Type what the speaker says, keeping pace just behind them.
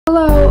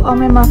Hello all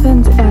my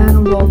muffins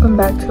and welcome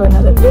back to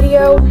another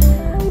video.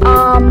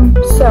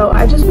 So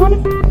I just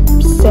want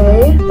to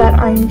say that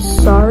I'm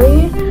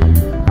sorry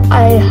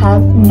I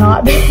have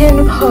not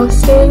been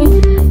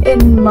posting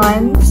in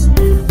months.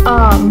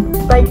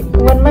 Like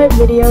when my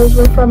videos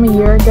were from a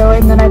year ago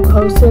and then I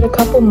posted a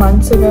couple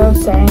months ago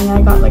saying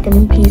I got like a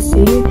new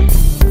PC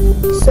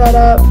set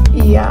up.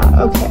 Yeah,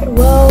 okay,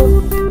 well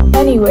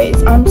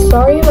anyways, I'm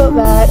sorry about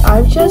that.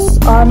 I've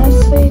just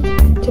honestly,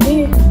 to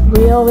be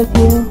real with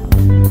you,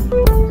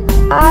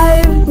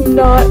 I've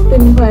not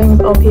been playing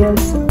with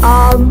LPS.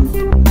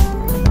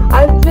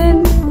 I've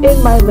been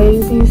in my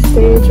lazy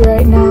stage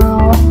right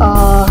now.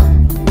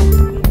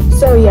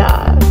 So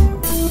yeah,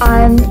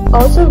 I'm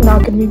also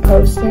not going to be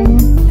posting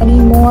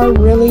anymore,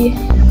 really.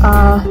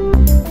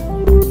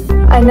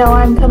 I know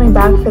I'm coming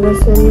back for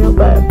this video,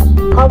 but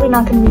probably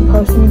not going to be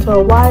posting until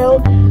a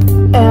while.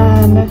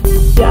 And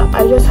yeah,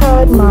 I just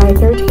had my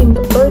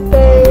 13th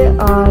birthday,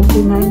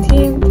 June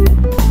 19th.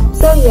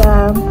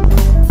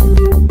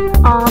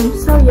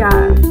 So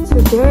yeah,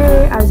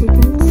 today, as you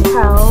can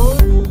tell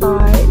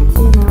by,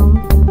 you know,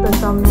 the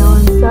thumbnail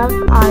and stuff,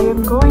 I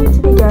am going to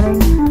be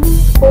getting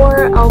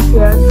 4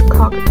 LPS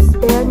Cocker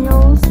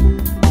Spaniels,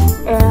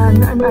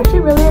 and I'm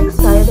actually really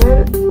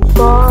excited.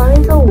 By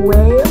the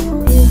way,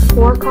 these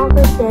 4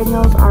 Cocker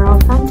Spaniels are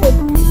authentic,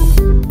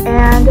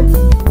 and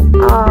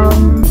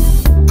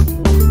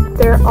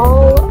they're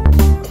all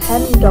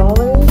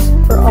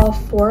 $10 for all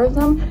 4 of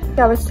them. Like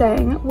I was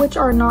saying, which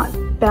are not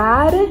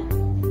bad.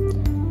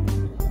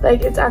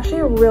 Like, it's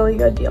actually a really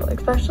good deal,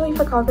 especially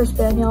for Cocker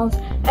Spaniels.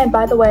 And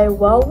by the way,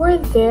 while we're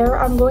there,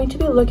 I'm going to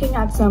be looking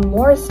at some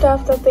more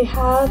stuff that they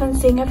have and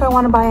seeing if I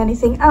want to buy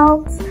anything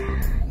else.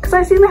 Because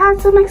I seen they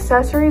had some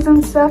accessories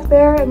and stuff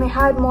there, and they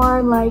had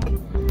more like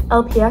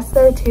LPS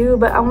there too,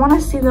 but I want to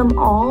see them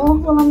all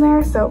while I'm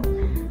there. So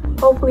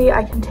hopefully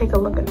I can take a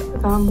look at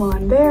them while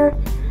I'm there,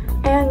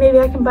 and maybe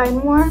I can buy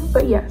more.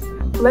 But yes,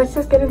 let's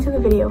just get into the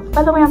video.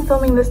 By the way, I'm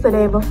filming this the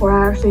day before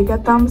I actually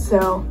get them,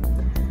 so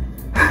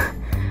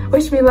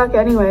wish me luck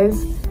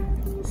anyways.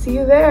 See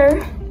you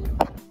there.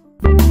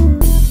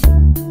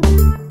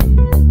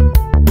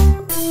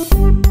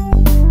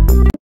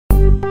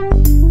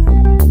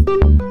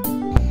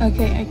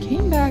 Okay, I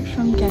came back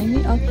from getting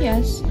the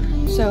LPS,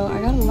 so I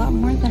got a lot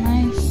more than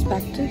I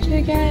expected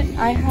to get.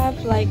 I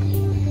have like,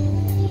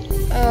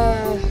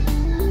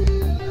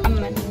 I'm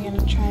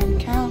gonna try and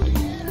count.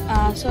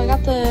 So I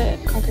got the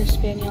Cocker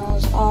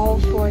Spaniels all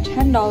for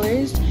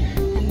 $10,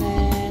 and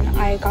then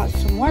I got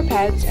some more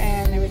pets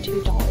and they were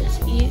 $2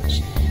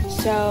 each.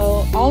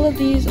 So all of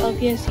these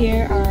LPS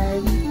here are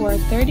for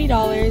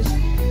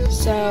 $30.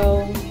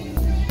 So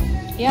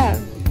yeah,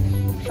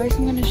 first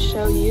I'm going to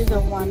show you the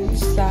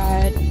ones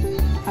that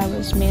I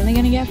was mainly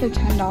going to get for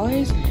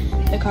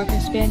 $10, the Cocker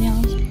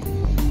Spaniels.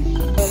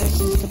 So this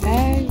is the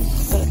bag,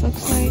 what it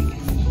looks like.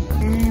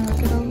 And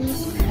look at all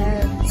these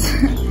pets.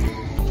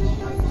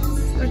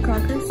 The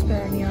Cocker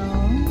Spaniel.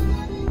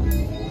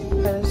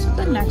 This is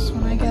the next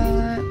one I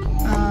got.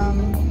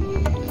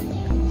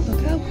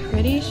 Look how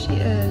pretty she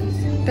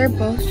is. They're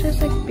both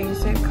just like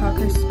basic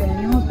Cocker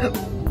Spaniels,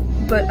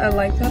 but I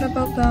like that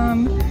about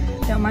them.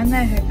 Don't mind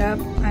that hiccup.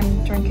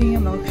 I'm drinking a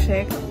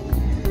milkshake.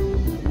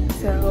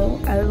 So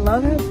I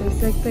love how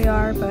basic they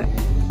are, but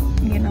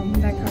you know,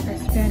 that Cocker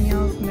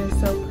Spaniels, and they're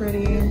so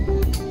pretty.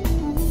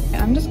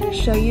 I'm just gonna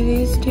show you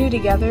these two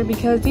together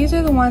because these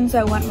are the ones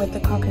that went with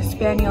the Cocker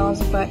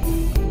Spaniels, but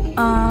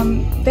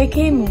they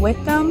came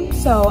with them,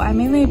 so I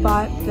mainly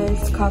bought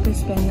this Cocker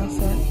Spaniel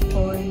set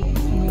for the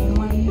main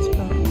ones,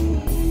 but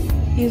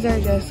these are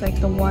just like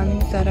the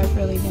ones that I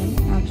really didn't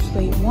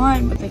actually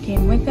want, but they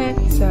came with it.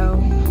 So,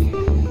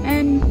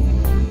 and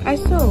I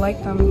still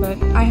like them, but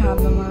I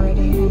have them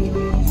already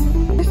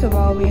anyways. First of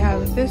all, we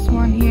have this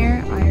one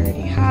here. I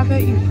already have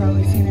it. You've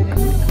probably seen it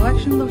in my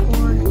collection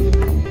before.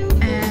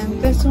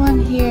 And this one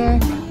here,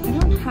 I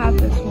don't have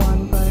this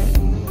one, but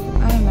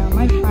I don't know,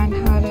 my friend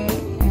had it.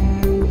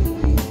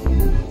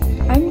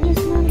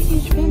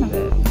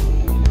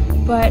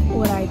 But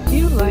what I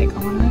do like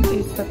on it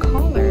is the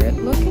collar.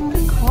 Look at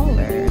the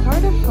collar. It's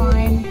hard to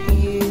find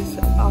these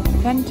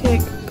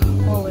authentic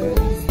collars.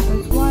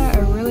 That's why I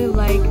really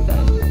like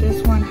that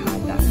this one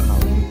had that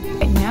collar.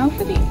 Right, now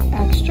for the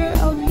extra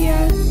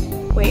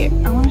LPS. Wait,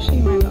 I want to show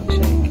you my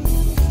milkshake.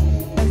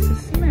 Let's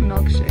just see my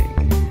milkshake.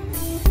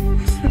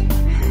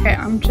 Okay,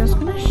 I'm just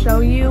going to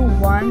show you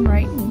one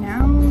right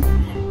now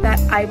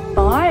that I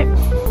bought.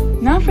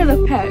 Not for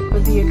the pet,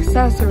 but the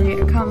accessory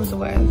it comes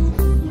with.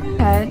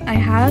 I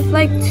have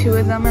like 2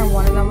 of them or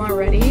 1 of them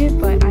already,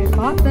 but I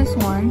bought this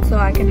one so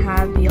I can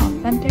have the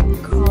authentic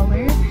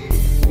collar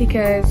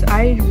because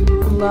I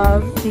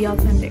love the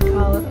authentic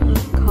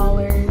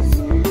collars.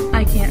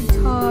 I can't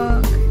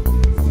talk.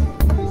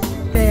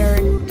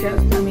 They're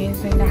just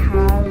amazing to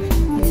have.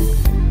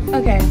 Yeah.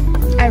 Okay,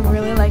 I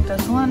really like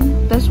this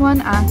one. This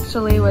one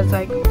actually was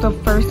like the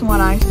first one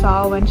I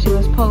saw when she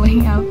was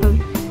pulling out the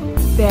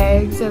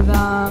bags of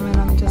them, and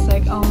I'm just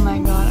like, oh my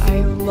god,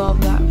 I love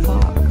that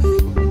fox.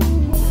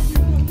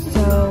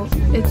 So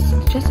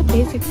it's just a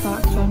basic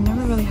fox, so I've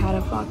never really had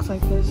a fox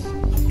like this.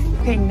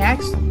 Okay,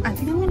 next, I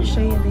think I'm gonna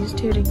show you these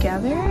two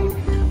together.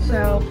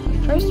 So,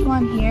 first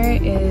one here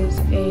is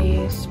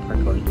a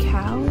sparkly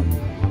cow.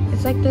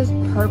 It's like this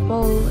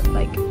purple,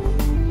 like,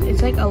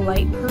 it's like a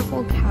light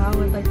purple cow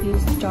with like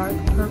these dark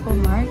purple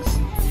marks.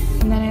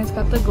 And then it's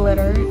got the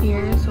glitter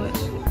ears, which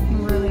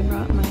really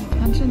brought my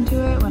attention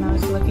to it when I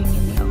was looking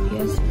in the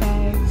LPS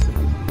bags.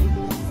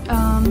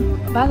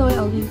 By the way,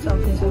 all these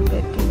LPS are a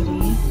bit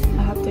dirty.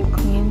 I have to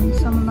clean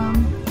some of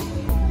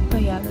them.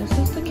 But yeah, this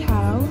is the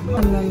cow.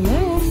 And then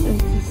this is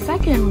the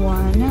second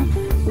one,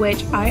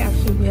 which I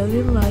actually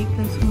really like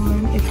this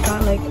one. It's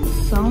got like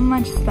so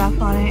much stuff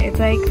on it. It's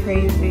like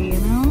crazy, you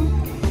know?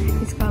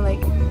 It's got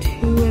like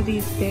two of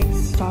these big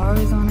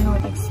stars on it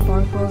with like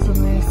sparkles, and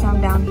there's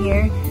some down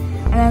here.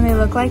 And then they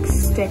look like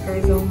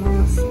stickers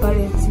almost, but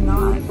it's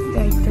not.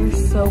 Like, they're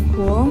so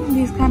cool,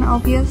 these kind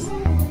of LPS.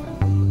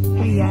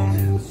 But yeah,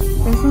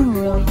 this one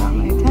really got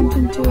my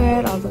attention to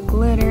it, all the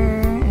glitter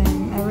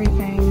and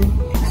everything.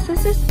 This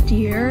is this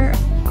deer.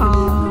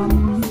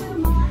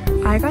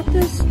 I got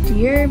this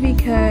deer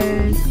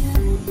because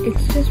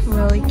it's just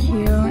really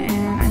cute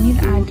and I need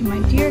to add to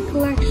my deer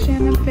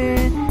collection a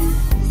bit.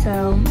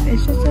 So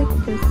it's just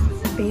like this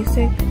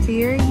basic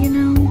deer, you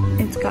know?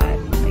 It's got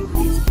like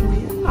these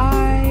blue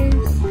eyes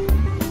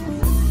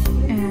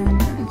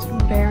and it's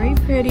very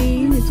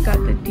pretty. It's got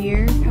the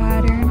deer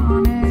pattern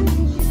on it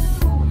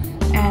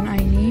and I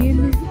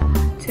need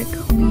to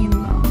clean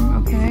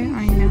them, okay?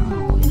 I know.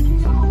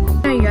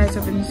 You guys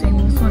have been seeing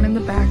this one in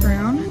the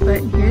background,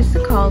 but here's the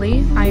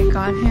collie. I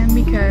got him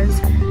because,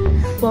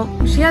 well,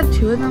 she had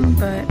two of them,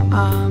 but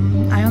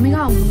I only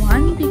got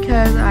one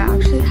because I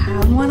actually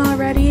have one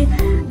already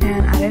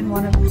and I didn't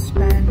want to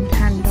spend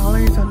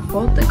 $10 on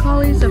both the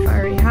collies if I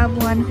already have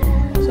one.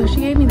 So she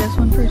gave me this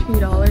one for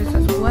 $2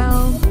 as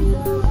well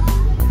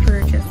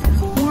for just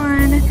this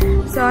one.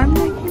 So I'm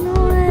like, you know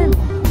what?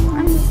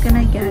 I'm just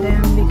gonna get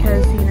him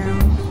because, you know,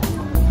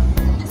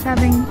 just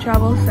having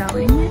trouble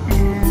selling,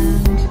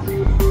 and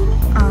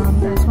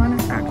this one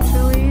is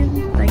actually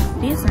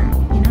like decent,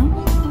 you know?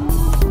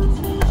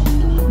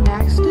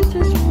 Next is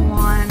this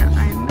one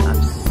I'm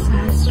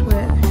obsessed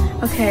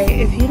with.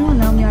 Okay, if you don't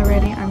know me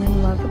already, I'm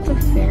in love with the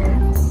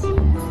ferrets.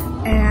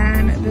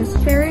 And this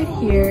ferret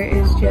here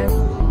is just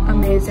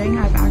amazing.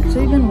 I've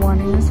actually been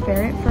wanting this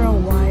ferret for a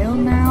while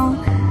now.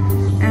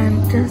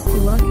 And just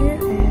look at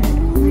it.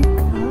 Oh my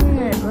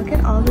god, look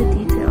at all the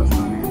details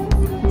on it.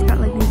 It's got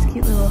like these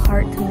cute little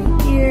hearts in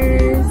the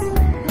ears.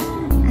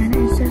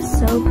 It's just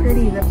so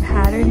pretty, the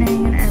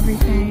patterning and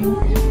everything.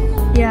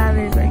 Yeah,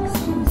 there's like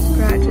some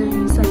scratches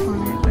and stuff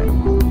on it,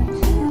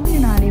 but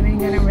you're not even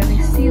gonna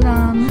really see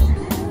them.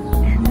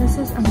 And this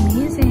is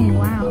amazing,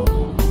 wow.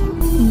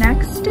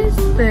 Next is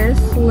this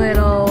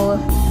little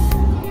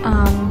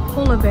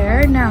polar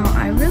bear. Now,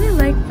 I really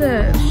like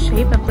the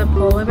shape of the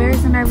polar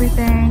bears and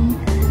everything.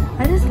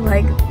 I just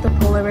like the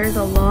polar bears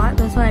a lot.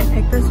 That's why I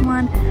picked this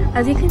one.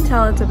 As you can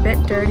tell, it's a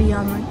bit dirty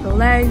on like the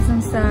legs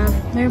and stuff.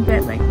 They're a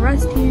bit like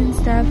rusty and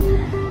stuff.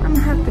 I'm gonna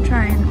have to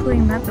try and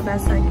clean that the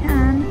best I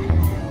can.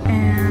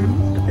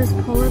 And this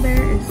polar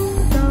bear is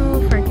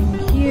so freaking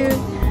cute.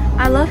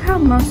 I love how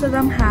most of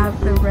them have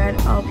the red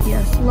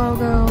LPS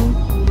logo.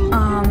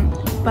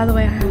 By the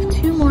way, I have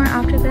two more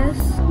after this.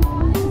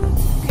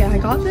 Okay, I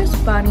got this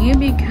bunny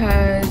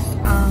because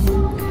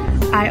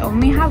I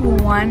only have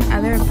one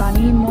other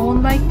bunny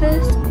mold like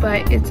this,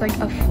 but it's like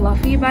a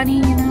fluffy bunny,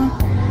 you know?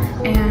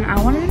 And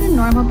I wanted a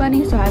normal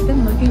bunny, so I've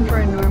been looking for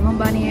a normal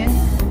bunny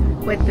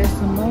with this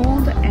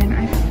mold, and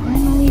I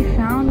finally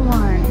found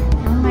one.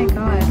 Oh my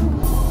god.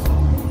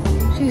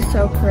 She's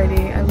so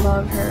pretty. I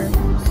love her.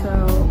 So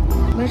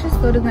let's just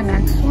go to the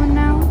next one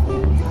now.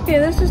 Okay,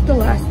 this is the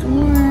last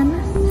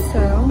one.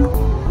 So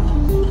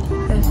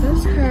this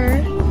is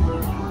her.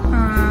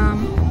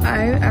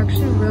 I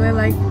actually really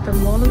like the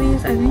mold of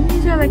these. I think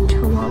these are like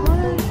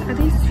chihuahuas. Are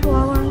these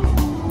chihuahuas?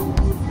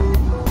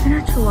 They're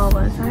not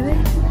chihuahuas, are they?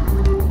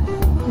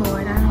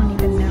 Lord, I don't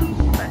even know.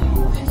 But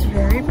she's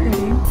very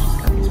pretty. She's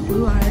got these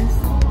blue eyes.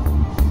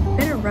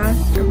 Bit of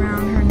rust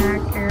around her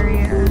neck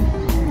area.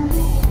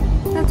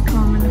 That's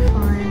common to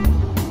find.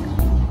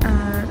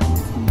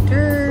 Some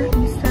dirt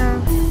and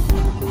stuff.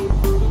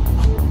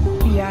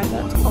 Yeah,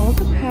 that's all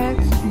the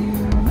pets.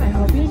 And I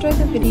hope you enjoyed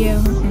the video.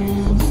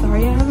 And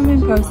sorry I haven't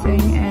been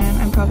posting, and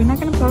I'm probably not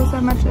going to post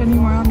that much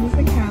anymore on this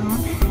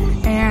account,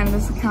 and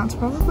this account's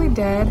probably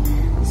dead,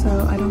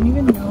 so I don't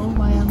even know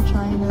why I'm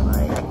trying to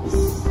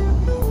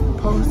like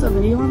post a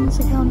video on this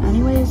account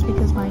anyways,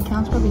 because my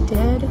account's probably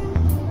dead.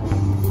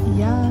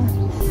 Yeah,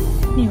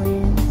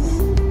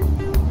 anyways,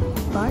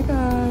 bye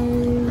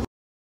guys.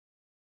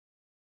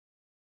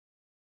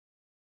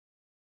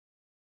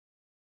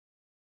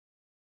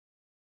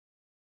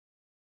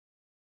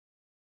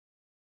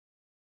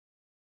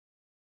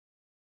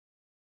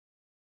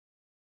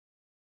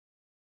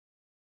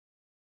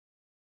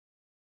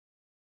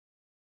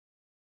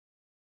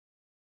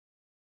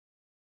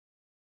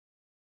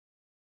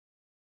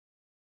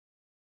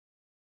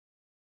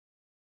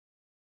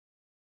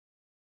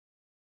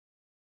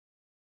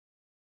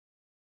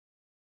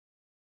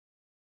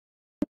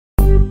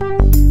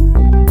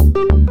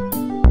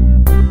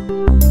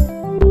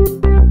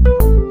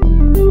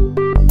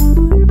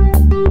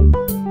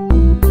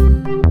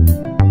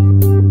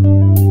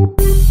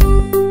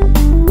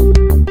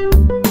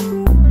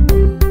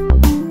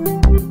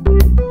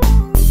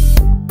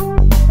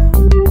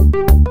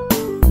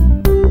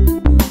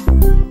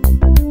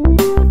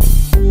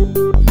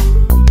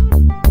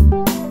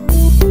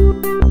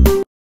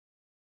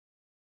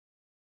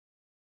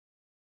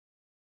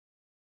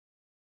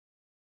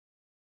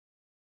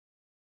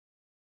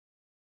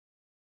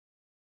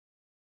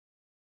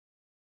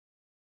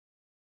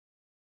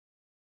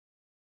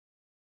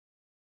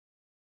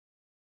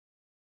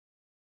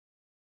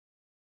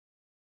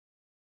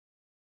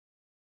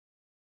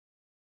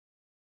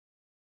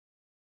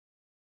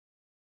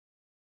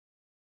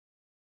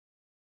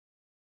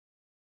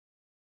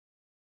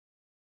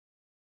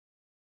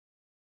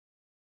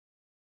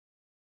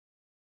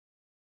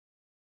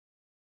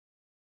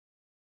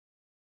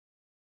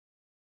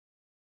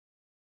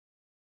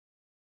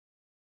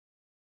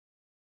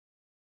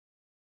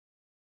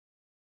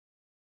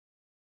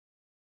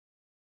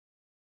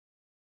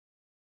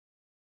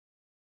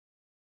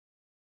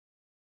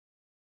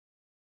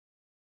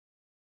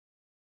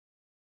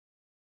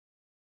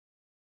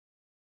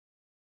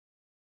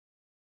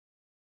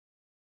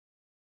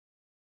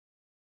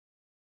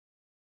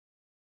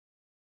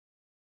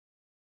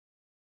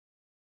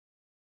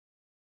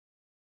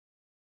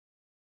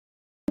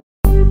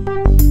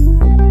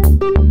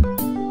 bye.